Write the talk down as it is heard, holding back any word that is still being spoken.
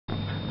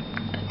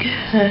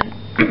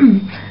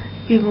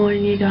Good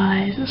morning, you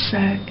guys. So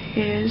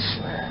it's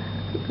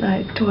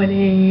like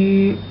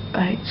 7:20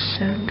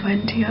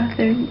 I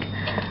think,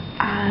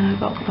 and I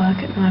got work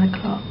at 9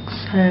 o'clock,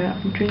 so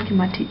I'm drinking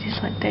my tea.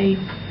 It's like day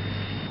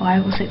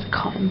 5 or 6, I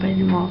can't remember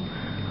anymore.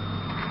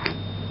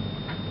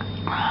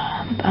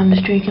 I'm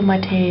just drinking my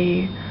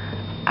tea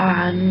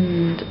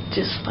and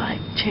just like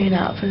chilling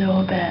out for a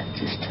little bit,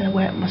 just to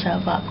wake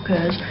myself up,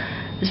 because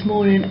this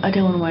morning I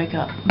didn't want to wake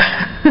up.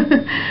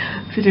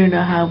 I don't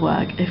know how I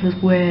work. It was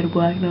weird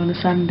working on a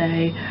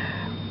Sunday,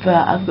 but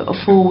I've got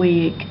a full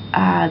week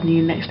and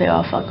the next day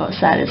off I've got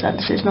Saturday,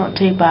 Sunday, so it's not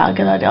too bad. I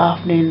get like the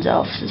afternoons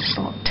off, so it's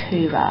not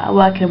too bad. I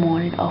work in the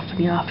morning, off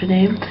in the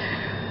afternoon,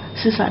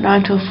 so it's like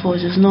 9 till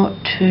 4, so it's not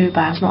too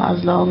bad. It's not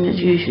as long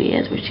as it usually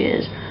is, which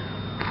is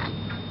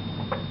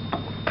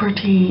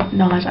pretty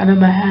nice. I know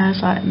my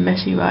hair's like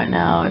messy right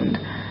now and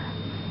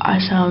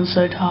I sound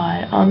so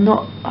tired. I'm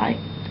not like,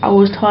 I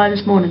was tired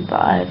this morning, but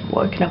I've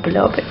woken up a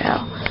little bit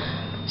now.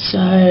 So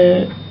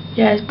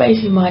yeah, it's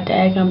basically my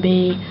day. I'm gonna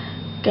be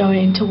going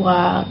into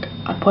work.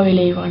 I'll probably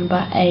leave around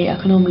about 8, I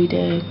can normally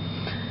do,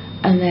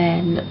 and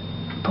then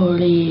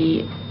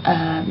probably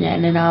yeah,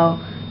 and then I'll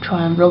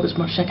try and vlog as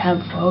much as I can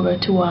before I go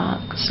to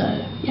work.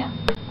 So yeah,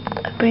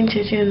 I've been to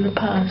the gym the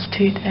past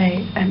 2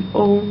 days and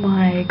oh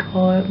my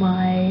god,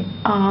 my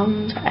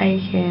arms are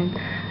aching.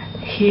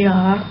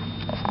 Here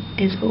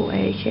is all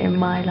aching,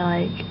 my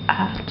like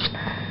abs,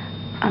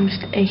 I'm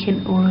just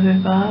aching all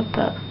over.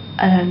 But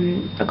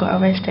I've got a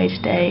rest day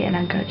today and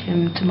I go to the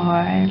gym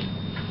tomorrow,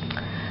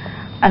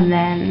 and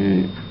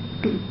then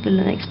the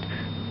next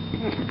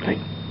like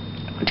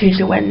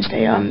Tuesday,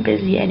 Wednesday I'm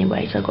busy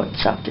anyway, so I've got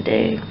stuff to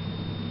do,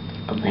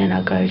 and then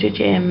I'll go to the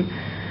gym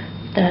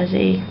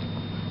Thursday,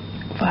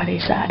 Friday,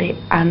 Saturday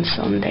and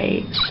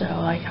Sunday. So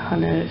I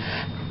kind of,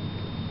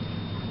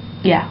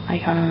 yeah, I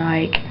kind of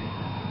like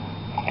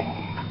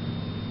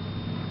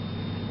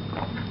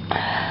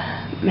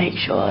make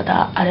sure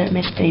that I don't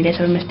miss any days.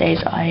 If I miss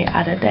days, I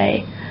add a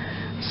day.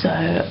 So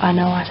I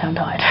know I sound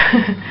tired.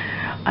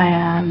 I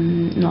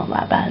am not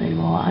that bad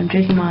anymore. I'm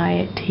drinking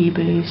my tea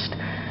boost,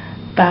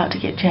 about to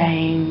get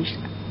changed,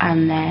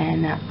 and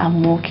then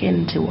I'm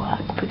walking to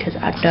work because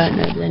I don't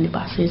know if there's any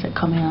buses that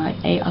come in at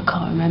like 8. I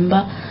can't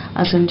remember.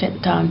 I was going to check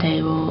the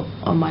timetable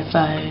on my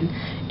phone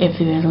if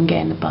there is. I'm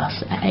getting the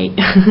bus at 8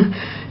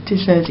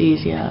 just so it's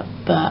easier.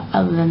 But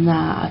other than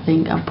that, I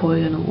think I'm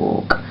probably going to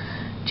walk,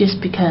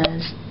 just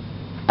because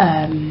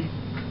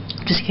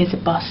just in case the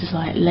bus is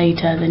like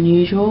later than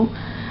usual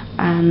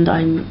and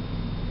I'm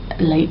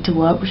late to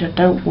work, which I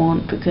don't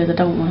want, because I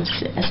don't want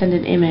to send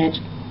an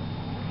image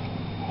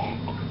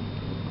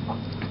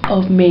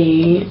of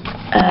me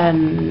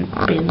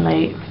being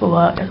late for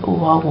work. That's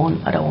all I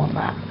want. I don't want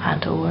that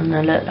at all, and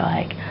I look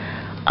like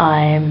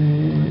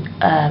I'm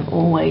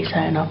always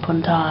turning up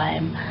on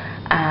time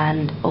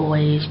and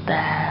always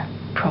there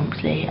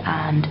promptly,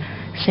 and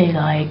say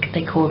like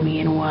they called me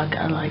in work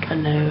at like I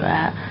know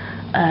at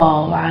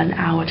an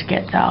hour to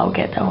get there, I'll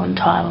get there on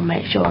time and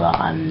make sure that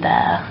I'm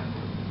there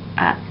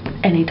at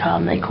any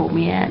time they call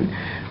me in,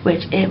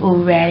 which it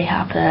will rarely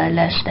happen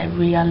unless they're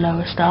really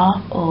lower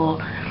staff, or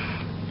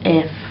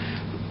if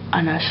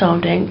I know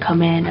someone didn't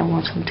come in and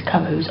want someone to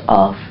cover who's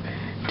off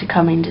to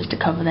come in just to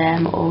cover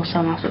them, or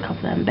someone else to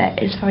cover them. But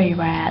it's very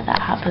rare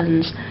that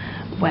happens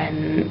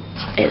when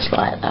it's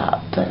like that,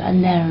 but I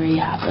never really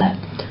have it.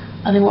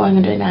 I think what I'm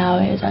going to do now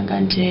is I'm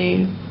going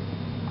to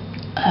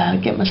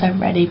get myself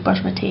ready,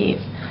 brush my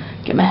teeth,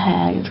 get my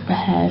hair, because my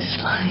hair's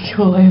like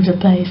all over the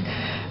place.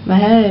 My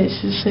hair is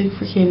just so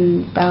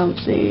freaking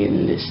bouncy,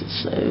 and this is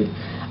so,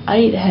 I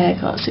need a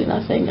haircut soon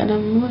I think, and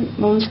I'm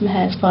on some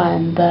hair's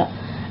fine, but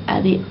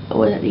at the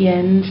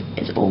end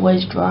it's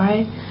always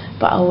dry,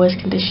 but I always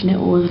condition it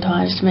all the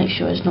time just to make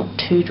sure it's not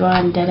too dry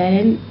and dead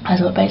ending.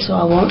 That's what basically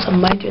what I want, so I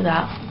might do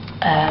that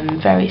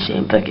very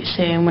soon, book it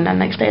soon when that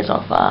next day is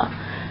off,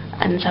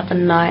 and just have a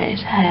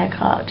nice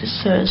haircut,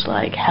 just so it's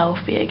like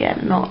healthy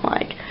again, not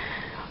like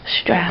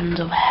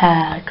strands of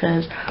hair,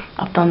 because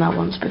I've done that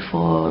once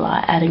before.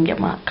 Like I didn't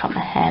cut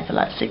my hair for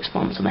like 6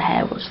 months, and my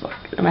hair was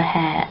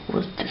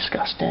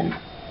disgusting.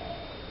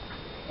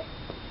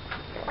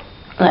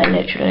 Like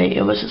literally,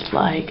 it was just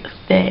like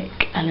thick,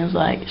 and it was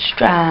like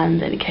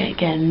strands, and it kept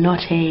getting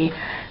knotty,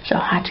 so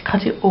I had to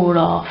cut it all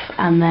off.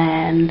 And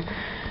then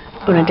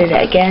when I did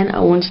it again, I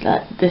wanted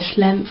like this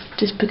length,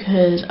 just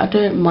because I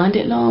don't mind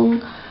it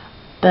long,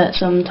 but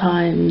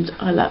sometimes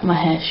I like my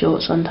hair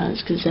short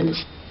sometimes, because then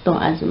it's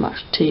not as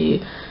much to,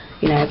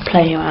 you know,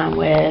 play around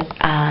with,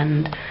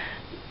 and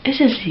it's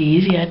just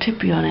easier, to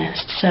be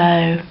honest.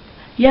 So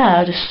yeah,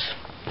 I just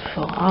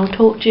thought I'll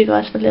talk to you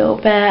guys for a little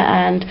bit,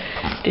 and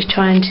just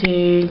trying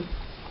to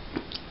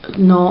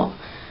not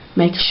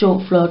make a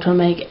short vlog, trying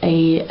to make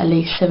at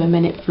least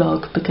 7-minute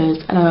vlog,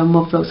 because I know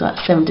my vlog's like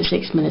 7 to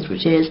 6 minutes,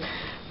 which is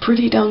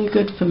pretty darn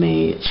good for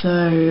me,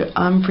 so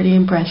I'm pretty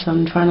impressed.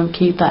 I'm trying to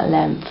keep that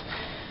length.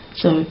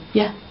 So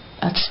yeah,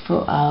 I just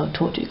thought I'll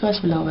talk to you guys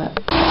for a little bit.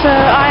 So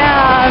I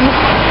am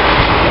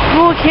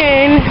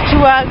walking to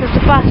work because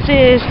the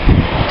buses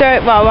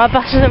don't, well, my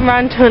bus doesn't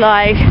run till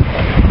like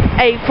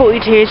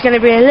 8:42. It's going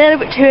to be a little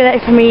bit too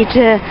late for me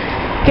to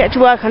get to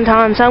work on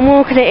time, so I'm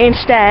walking it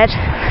instead.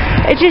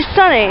 It is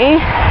sunny,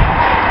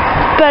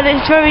 but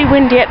it's very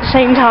windy at the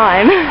same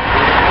time.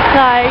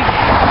 Like,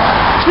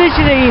 it's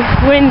literally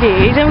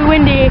windy. It's going to be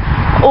windy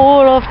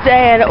all of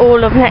day and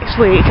all of next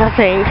week, I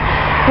think,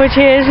 which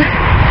is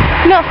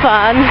not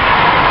fun,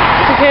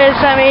 because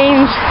that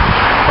means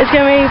it's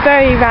going to be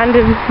very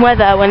random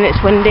weather when it's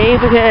windy,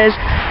 because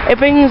it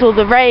brings all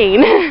the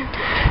rain.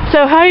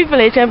 So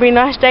hopefully it's going to be a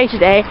nice day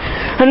today.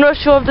 I'm not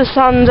sure if the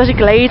sun's actually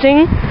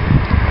glazing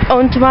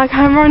onto my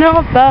camera or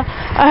not, but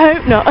I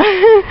hope not.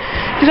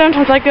 Because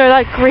sometimes I go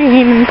like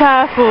green and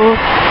purple,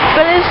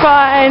 but it's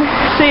fine.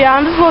 So yeah,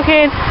 I'm just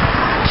walking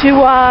to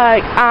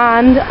work,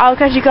 and I'll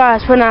catch you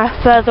guys when I'm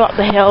further up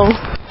the hill.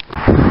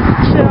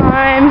 So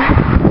I'm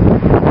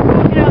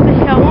walking up the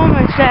hill, I'm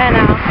almost there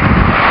now.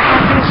 I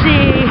can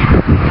see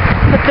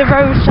the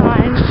road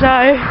signs, so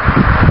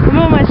I'm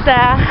almost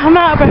there. I'm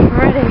out of breath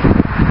already.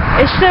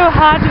 It's so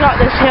hard to go up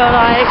this hill,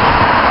 like,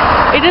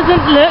 it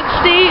doesn't look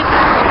steep,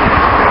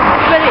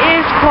 but it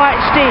is quite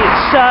steep,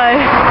 so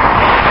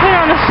I'm putting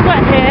on a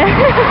sweat here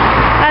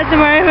at the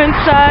moment,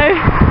 so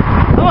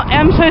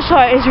I'm so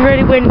sorry, it's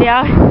really windy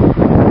out.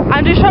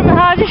 I'm just trying my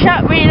hardest to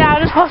shout really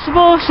loud as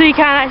possible so you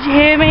can actually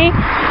hear me.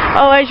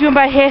 Otherwise you won't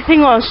be able to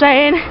hear what I'm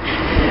saying.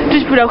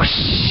 Just be like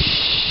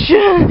shh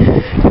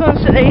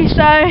constantly.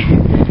 So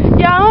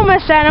yeah, I'm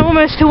almost there and I'm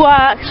almost to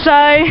work. So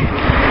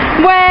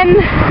when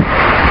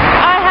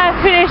I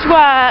have finished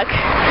work,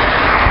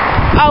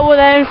 I will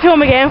then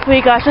film again for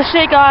you guys. So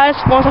see you guys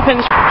once I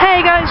finish.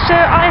 Hey guys, so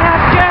I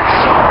have just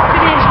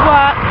finished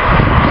work.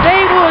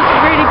 Today was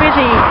really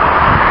busy.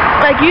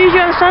 Like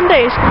usually on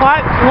Sunday it's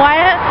quite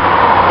quiet,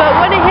 but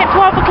when it hit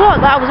 12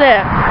 o'clock, that was it.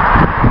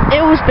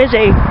 It was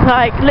busy,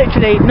 like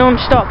literally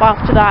non-stop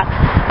after that.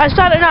 I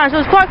started at 9,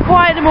 so it was quite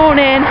quiet in the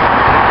morning.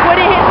 When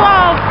it hit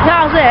 12, that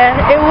was it.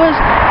 It was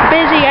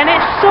busy, and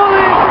it's so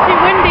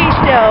windy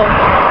still.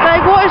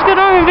 Like, what is going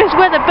on with this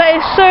weather? But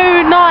it's so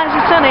nice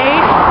and sunny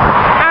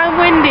and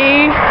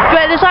windy,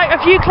 but there's like a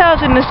few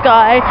clouds in the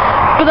sky,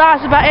 but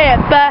that's about it.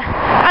 But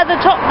at the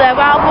top there,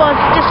 where I was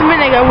just a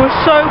minute ago, was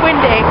so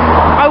windy.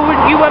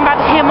 You won't be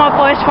able to hear my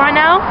voice right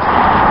now.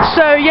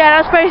 So yeah,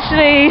 that's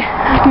basically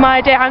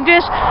my day. I'm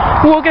just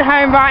walking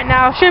home right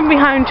now. Shouldn't be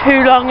home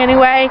too long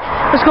anyway.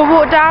 Just gonna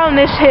walk down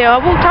this hill. I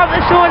walked up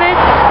this morning,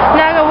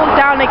 now I'm gonna walk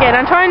down again.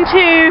 I'm trying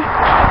to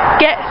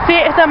get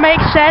fit, if that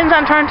makes sense.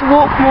 I'm trying to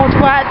walk more to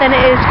work than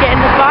it is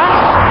getting the bus,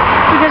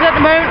 because at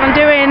the moment I'm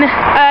doing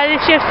early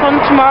shifts on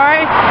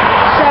tomorrow,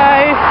 so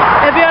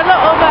there'll be a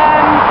lot of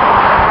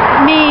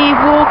me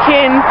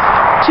walking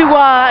to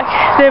work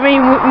than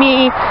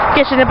me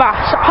getting a bus.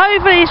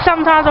 Hopefully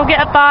sometimes I'll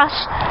get a bus,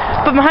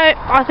 but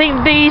I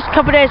think these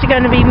couple of days are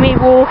going to be me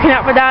walking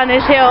up and down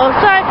this hill,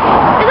 so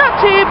it's not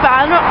too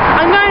bad.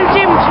 I'm going to the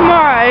gym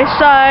tomorrow,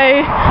 so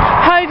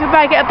hopefully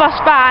I get a bus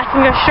back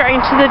and go straight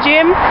into the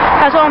gym.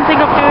 That's what I'm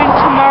thinking of doing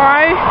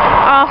tomorrow.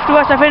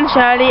 Afterwards I finish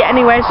early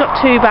anyway, it's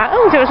not too bad.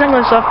 Oh, take my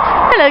sunglasses off.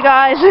 Hello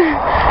guys.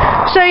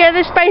 So yeah,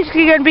 this is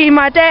basically going to be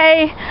my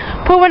day.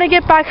 Probably when I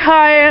get back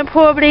home,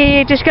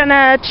 probably just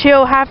gonna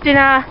chill, have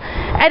dinner,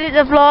 edit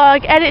the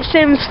vlog, edit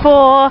Sims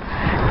 4,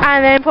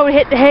 and then probably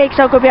hit the hay because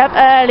I'm gonna be up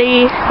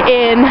early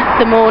in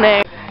the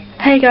morning.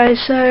 Hey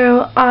guys,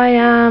 so I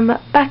am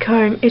back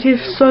home. It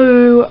is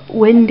so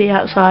windy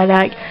outside.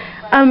 Like,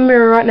 I'm in the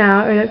mirror right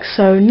now. It looks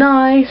so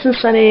nice and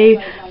sunny.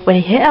 When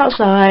you hit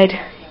outside,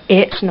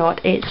 it's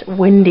not. It's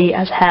windy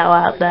as hell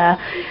out there.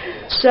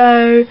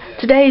 So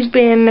today's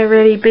been a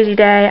really busy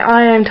day.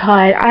 I am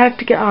tired. I have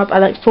to get up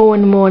at like 4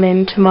 in the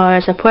morning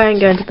tomorrow, so I probably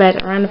ain't going to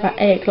bed around about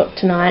 8 o'clock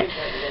tonight.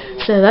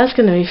 So that's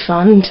going to be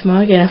fun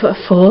tomorrow, getting up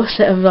at 4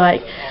 instead of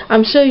like,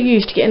 I'm so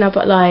used to getting up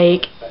at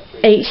like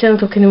 8, 7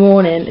 o'clock in the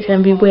morning. It's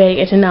going to be weird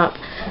getting up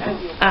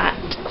at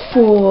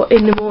 4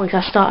 in the morning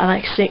because I start at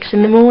like 6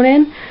 in the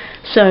morning.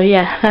 So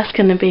yeah, that's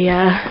going to be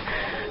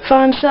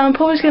fun. So I'm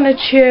probably going to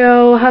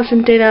chill, have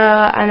some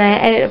dinner, and then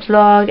edit a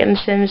vlog and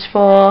Sims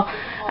 4,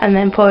 and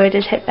then probably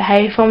just hit the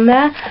hay from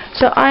there.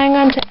 So I'm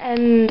going to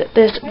end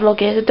this vlog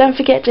here. So don't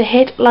forget to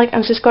hit like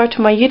and subscribe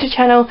to my YouTube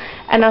channel,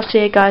 and I'll see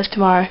you guys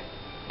tomorrow.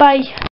 Bye.